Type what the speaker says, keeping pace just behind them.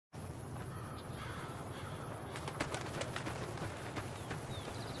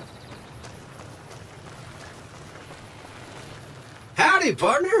Howdy,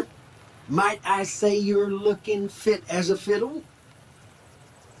 partner. Might I say you're looking fit as a fiddle?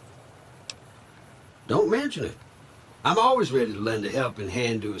 Don't mention it. I'm always ready to lend a helping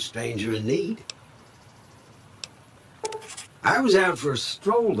hand to a stranger in need. I was out for a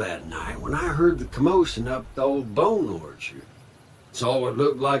stroll that night when I heard the commotion up the old bone orchard. Saw what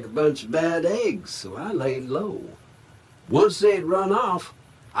looked like a bunch of bad eggs, so I laid low. Once they had run off,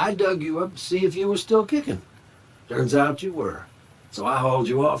 I dug you up to see if you were still kicking. Turns out you were, so I hauled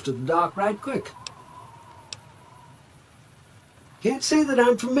you off to the dock right quick. Can't say that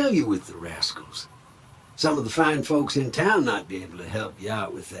I'm familiar with the rascals. Some of the fine folks in town might be able to help you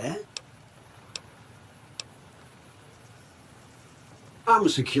out with that. I'm a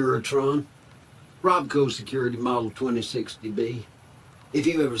Securitron. Robco Security Model 2060B. If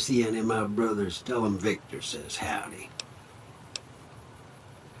you ever see any of my brothers, tell them Victor says howdy.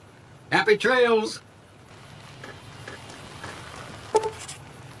 Happy trails!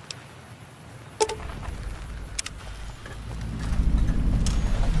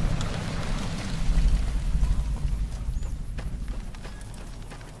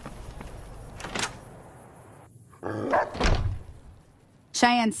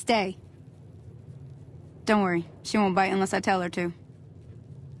 Cheyenne, stay. Don't worry, she won't bite unless I tell her to.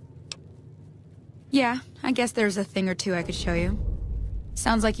 Yeah, I guess there's a thing or two I could show you.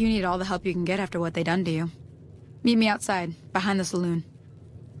 Sounds like you need all the help you can get after what they done to you. Meet me outside, behind the saloon.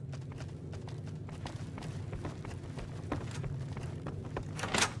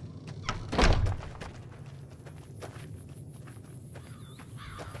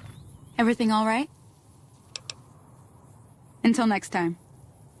 Everything all right? Until next time.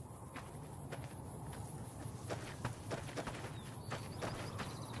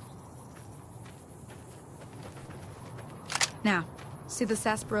 Now, see the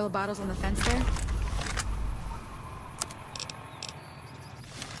sarsaparilla bottles on the fence there?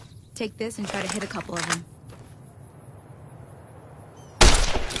 Take this and try to hit a couple of them.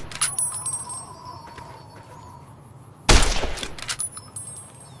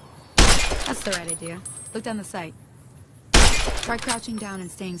 That's the right idea. Look down the sight. Try crouching down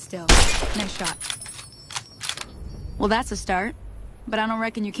and staying still. Nice shot. Well, that's a start. But I don't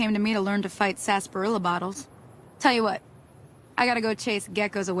reckon you came to me to learn to fight sarsaparilla bottles. Tell you what. I gotta go chase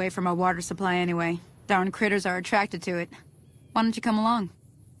geckos away from our water supply anyway. Darn critters are attracted to it. Why don't you come along?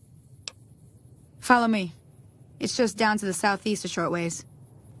 Follow me. It's just down to the southeast a short ways.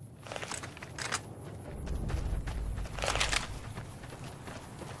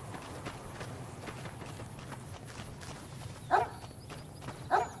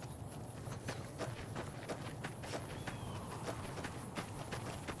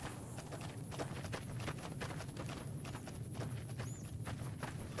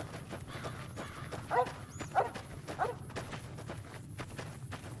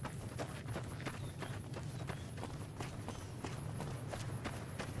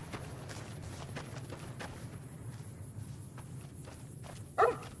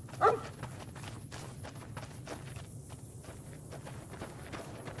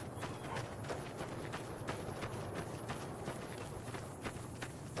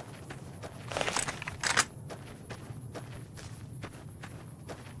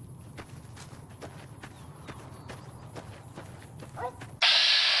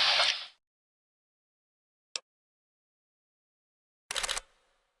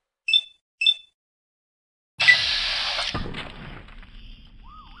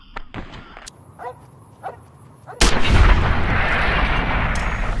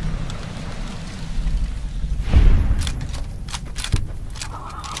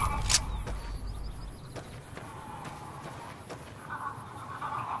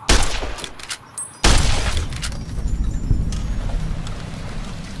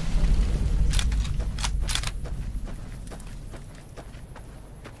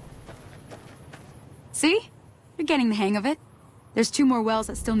 See? You're getting the hang of it. There's 2 more wells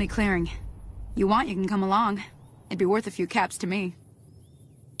that still need clearing. You want, you can come along. It'd be worth a few caps to me.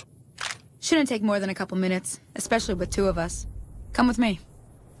 Shouldn't take more than a couple minutes, especially with 2 of us. Come with me.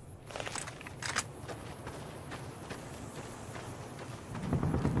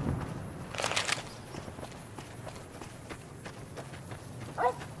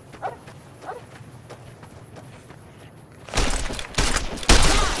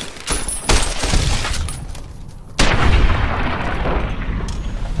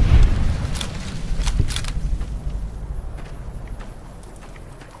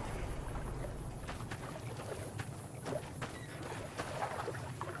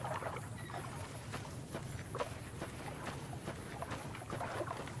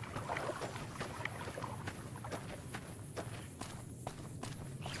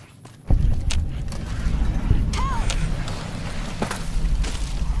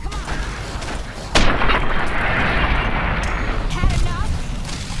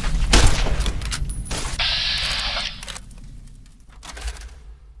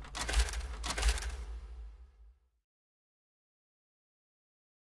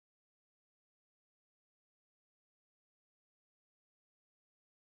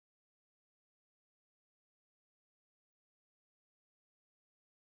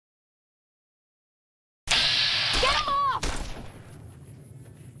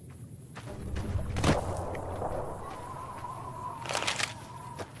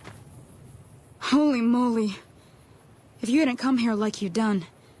 Holy moly. If you hadn't come here like you done,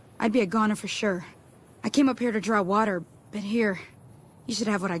 I'd be a goner for sure. I came up here to draw water, but here, you should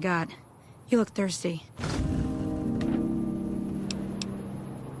have what I got. You look thirsty.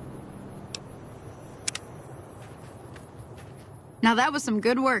 Now that was some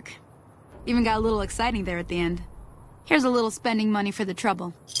good work. Even got a little exciting there at the end. Here's a little spending money for the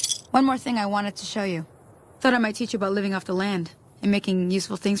trouble. One more thing I wanted to show you. Thought I might teach you about living off the land and making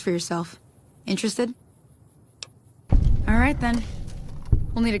useful things for yourself. Interested? Alright then.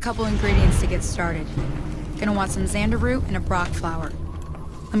 We'll need a couple ingredients to get started. Gonna want some xander root and a brock flower.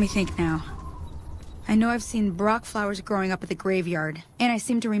 Let me think now. I know I've seen brock flowers growing up at the graveyard, and I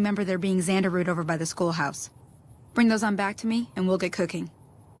seem to remember there being xander root over by the schoolhouse. Bring those on back to me, and we'll get cooking.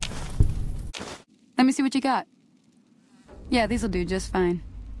 Let me see what you got. Yeah, these'll do just fine.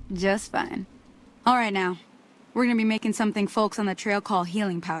 Just fine. Alright now. We're gonna be making something folks on the trail call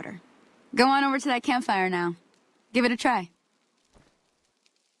healing powder. Go on over to that campfire now. Give it a try.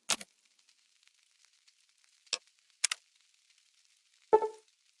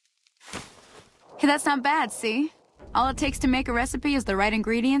 Hey, that's not bad, see? All it takes to make a recipe is the right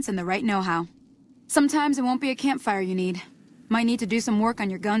ingredients and the right know-how. Sometimes it won't be a campfire you need. Might need to do some work on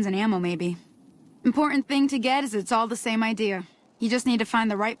your guns and ammo, maybe. Important thing to get is it's all the same idea. You just need to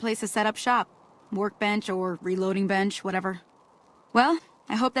find the right place to set up shop. Workbench or reloading bench, whatever. Well,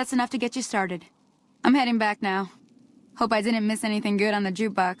 I hope that's enough to get you started. I'm heading back now. Hope I didn't miss anything good on the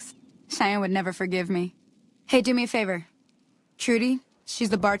jukebox. Cheyenne would never forgive me. Hey, do me a favor. Trudy, she's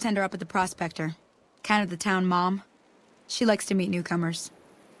the bartender up at the Prospector. Kind of the town mom. She likes to meet newcomers.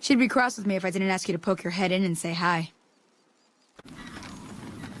 She'd be cross with me if I didn't ask you to poke your head in and say hi.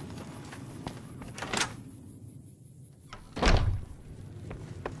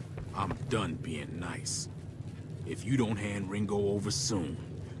 I'm done being nice. If you don't hand Ringo over soon,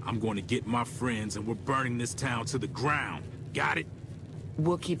 I'm going to get my friends and we're burning this town to the ground. Got it?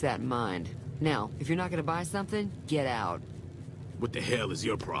 We'll keep that in mind. Now, if you're not gonna buy something, get out. What the hell is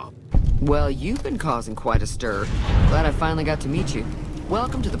your problem? Well, you've been causing quite a stir. Glad I finally got to meet you.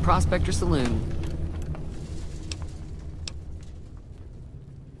 Welcome to the Prospector Saloon.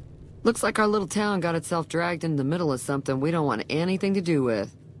 Looks like our little town got itself dragged into the middle of something we don't want anything to do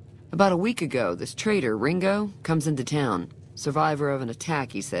with. About a week ago, this traitor, Ringo, comes into town. Survivor of an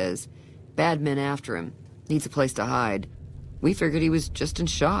attack, he says. Bad men after him. Needs a place to hide. We figured he was just in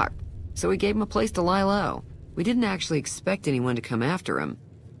shock, so we gave him a place to lie low. We didn't actually expect anyone to come after him.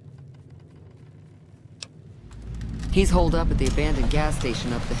 He's holed up at the abandoned gas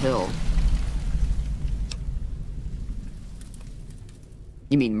station up the hill.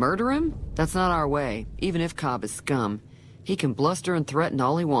 You mean murder him? That's not our way, even if Cobb is scum. He can bluster and threaten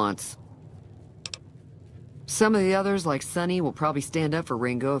all he wants. Some of the others, like Sonny, will probably stand up for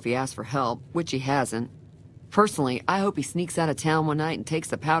Ringo if he asks for help, which he hasn't. Personally, I hope he sneaks out of town one night and takes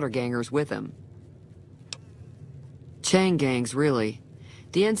the powder gangers with him. Chain gangs, really.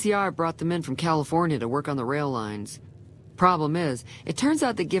 The NCR brought them in from California to work on the rail lines. Problem is, it turns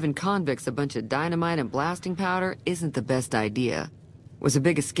out that giving convicts a bunch of dynamite and blasting powder isn't the best idea. It was a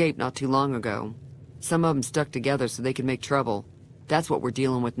big escape not too long ago. Some of them stuck together so they could make trouble. That's what we're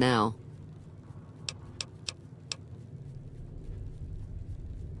dealing with now.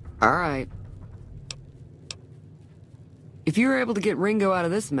 All right. If you were able to get Ringo out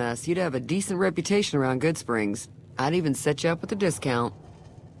of this mess, you'd have a decent reputation around Good Springs. I'd even set you up with a discount.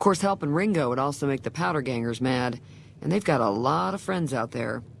 Of course, helping Ringo would also make the powder gangers mad, and they've got a lot of friends out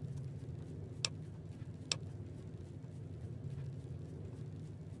there.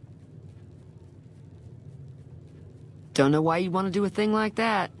 Don't know why you'd want to do a thing like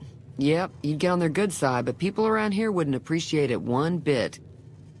that. Yep, you'd get on their good side, but people around here wouldn't appreciate it one bit.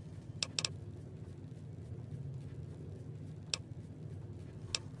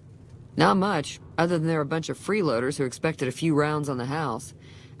 Not much, other than they're a bunch of freeloaders who expected a few rounds on the house.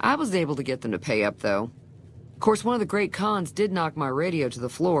 I was able to get them to pay up, though. Of course, one of the great cons did knock my radio to the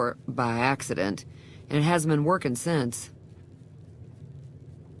floor, by accident, and it hasn't been working since.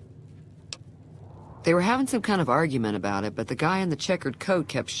 They were having some kind of argument about it, but the guy in the checkered coat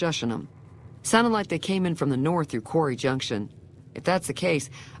kept shushing them. Sounded like they came in from the north through Quarry Junction. If that's the case,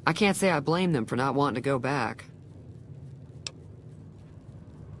 I can't say I blame them for not wanting to go back.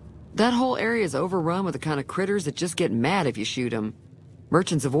 That whole area is overrun with the kind of critters that just get mad if you shoot them.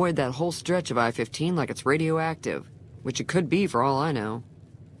 Merchants avoid that whole stretch of I-15 like it's radioactive, which it could be for all I know.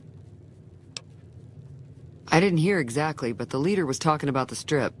 I didn't hear exactly, but the leader was talking about the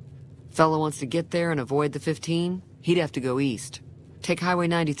strip. Fella wants to get there and avoid the 15, he'd have to go east. Take Highway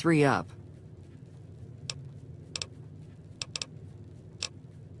 93 up.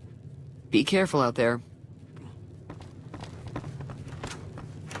 Be careful out there.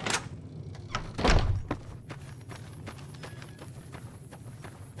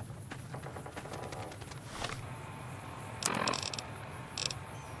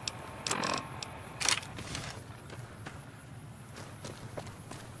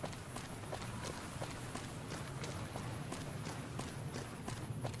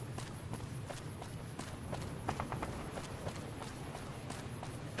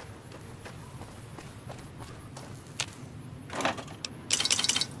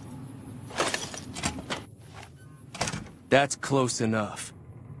 That's close enough.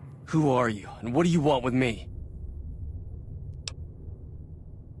 Who are you, and what do you want with me?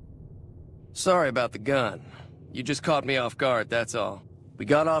 Sorry about the gun. You just caught me off guard, that's all. We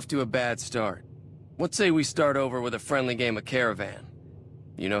got off to a bad start. Let's say we start over with a friendly game of Caravan.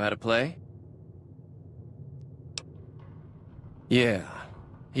 You know how to play? Yeah.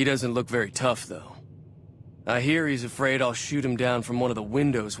 He doesn't look very tough, though. I hear he's afraid I'll shoot him down from one of the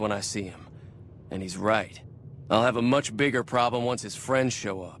windows when I see him. And he's right. I'll have a much bigger problem once his friends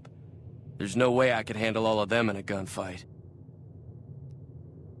show up. There's no way I could handle all of them in a gunfight.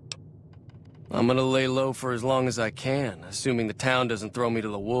 I'm gonna lay low for as long as I can, assuming the town doesn't throw me to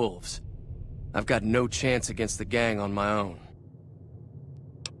the wolves. I've got no chance against the gang on my own.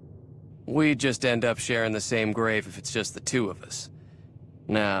 We'd just end up sharing the same grave if it's just the two of us.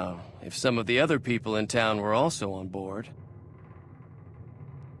 Now, if some of the other people in town were also on board...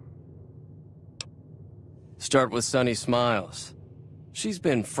 Start with Sunny Smiles. She's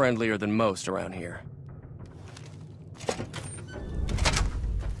been friendlier than most around here.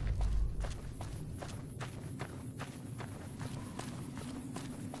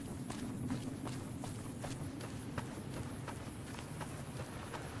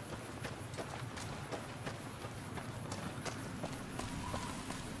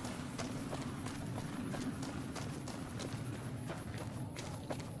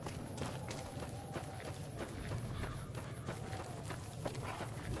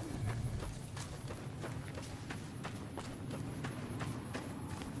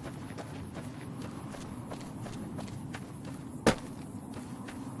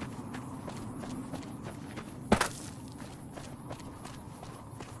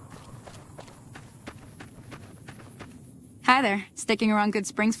 Hi there. Sticking around Good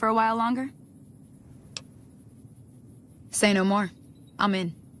Springs for a while longer? Say no more. I'm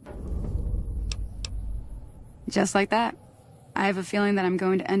in. Just like that. I have a feeling that I'm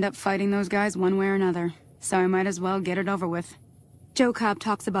going to end up fighting those guys one way or another, so I might as well get it over with. Joe Cobb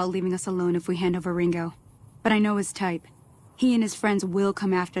talks about leaving us alone if we hand over Ringo, but I know his type. He and his friends will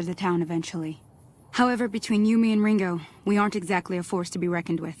come after the town eventually. However, between you, me, and Ringo, we aren't exactly a force to be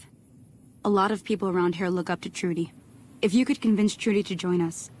reckoned with. A lot of people around here look up to Trudy. If you could convince Trudy to join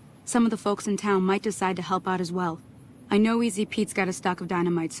us, some of the folks in town might decide to help out as well. I know Easy Pete's got a stock of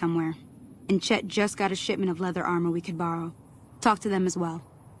dynamite somewhere, and Chet just got a shipment of leather armor we could borrow. Talk to them as well.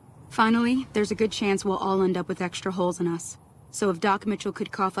 Finally, there's a good chance we'll all end up with extra holes in us. So if Doc Mitchell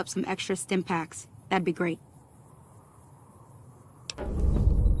could cough up some extra stim packs, that'd be great.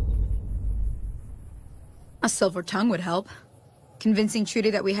 A silver tongue would help. Convincing Trudy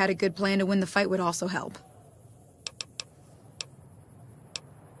that we had a good plan to win the fight would also help.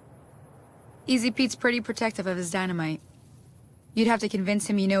 Easy Pete's pretty protective of his dynamite. You'd have to convince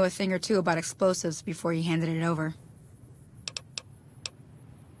him you know a thing or two about explosives before you handed it over.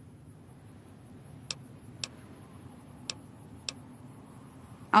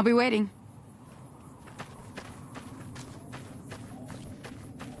 I'll be waiting.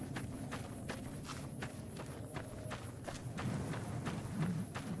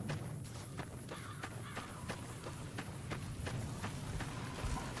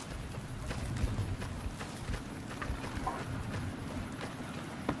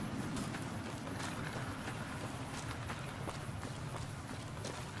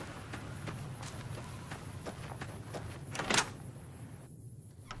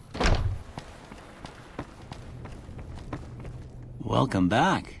 Welcome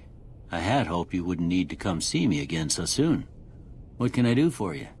back. I had hoped you wouldn't need to come see me again so soon. What can I do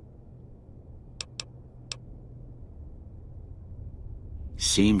for you?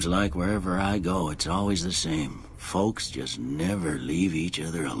 Seems like wherever I go, it's always the same. Folks just never leave each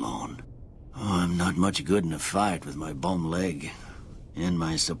other alone. Oh, I'm not much good in a fight with my bum leg. And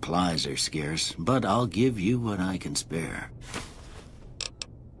my supplies are scarce, but I'll give you what I can spare.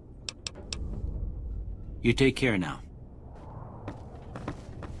 You take care now.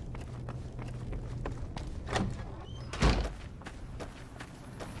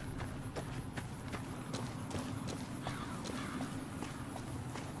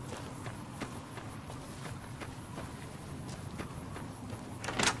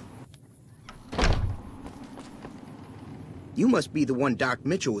 You must be the one Doc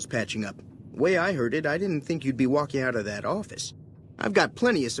Mitchell was patching up. Way I heard it, I didn't think you'd be walking out of that office. I've got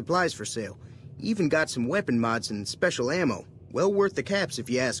plenty of supplies for sale. Even got some weapon mods and special ammo. Well worth the caps if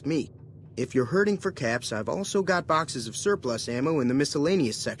you ask me. If you're hurting for caps, I've also got boxes of surplus ammo in the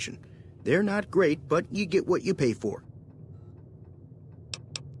miscellaneous section. They're not great, but you get what you pay for.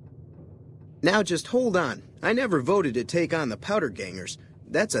 Now just hold on. I never voted to take on the powder gangers.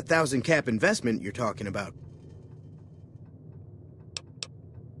 That's a 1,000 cap investment you're talking about.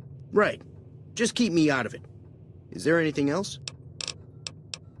 Right. Just keep me out of it. Is there anything else?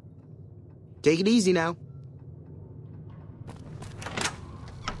 Take it easy now.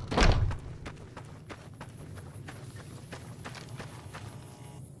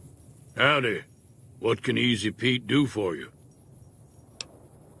 Howdy. What can Easy Pete do for you?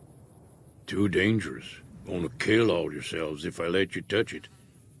 Too dangerous. Gonna kill all yourselves if I let you touch it.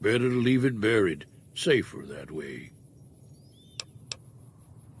 Better to leave it buried. Safer that way.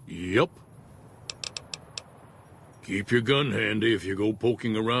 Yup. Keep your gun handy if you go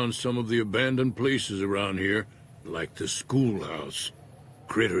poking around some of the abandoned places around here, like the schoolhouse.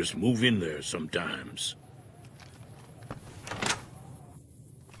 Critters move in there sometimes.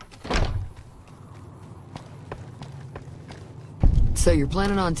 So you're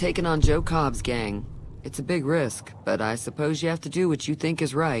planning on taking on Joe Cobb's gang. It's a big risk, but I suppose you have to do what you think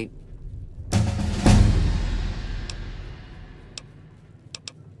is right.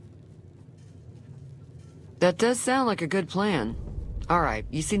 That does sound like a good plan. Alright,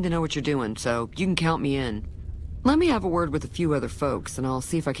 you seem to know what you're doing, so you can count me in. Let me have a word with a few other folks, and I'll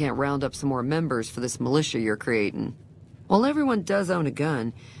see if I can't round up some more members for this militia you're creating. While everyone does own a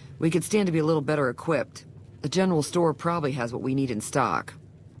gun, we could stand to be a little better equipped. The general store probably has what we need in stock.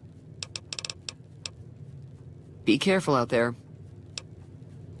 Be careful out there.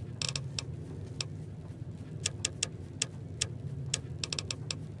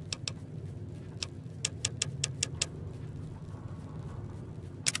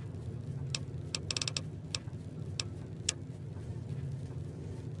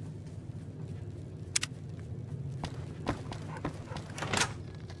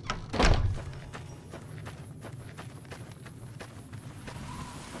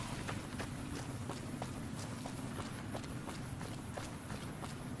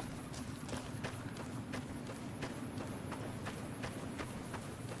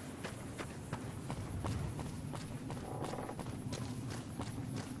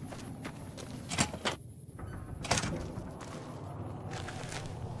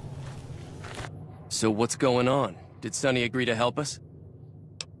 So what's going on? Did Sonny agree to help us?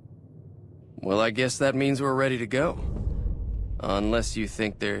 Well, I guess that means we're ready to go. Unless you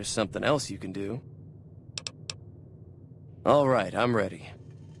think there's something else you can do. All right, I'm ready.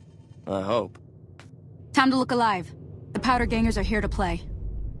 I hope. Time to look alive. The powder gangers are here to play.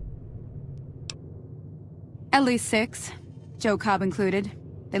 At least 6, Joe Cobb included.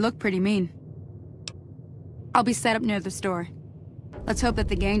 They look pretty mean. I'll be set up near the store. Let's hope that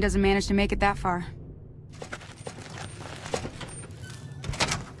the gang doesn't manage to make it that far.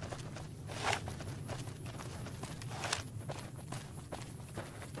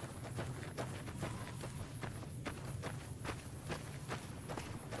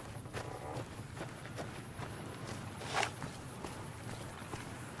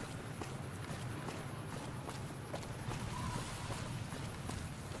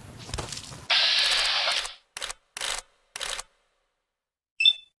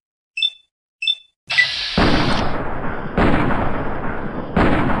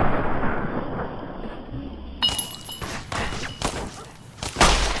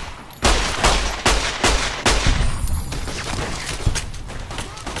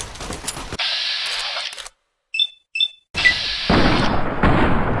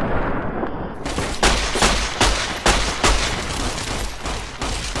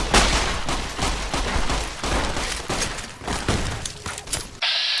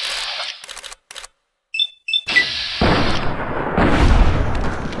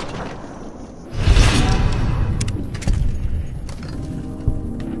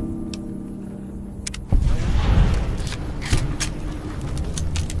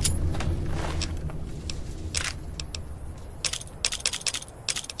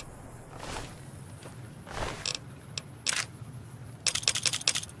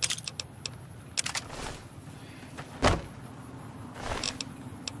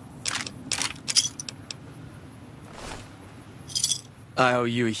 I owe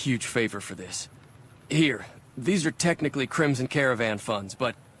you a huge favor for this. Here, these are technically Crimson Caravan funds,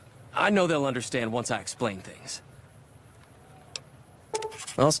 but I know they'll understand once I explain things.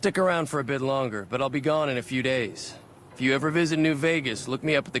 I'll stick around for a bit longer, but I'll be gone in a few days. If you ever visit New Vegas, look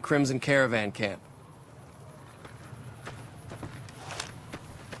me up at the Crimson Caravan Camp.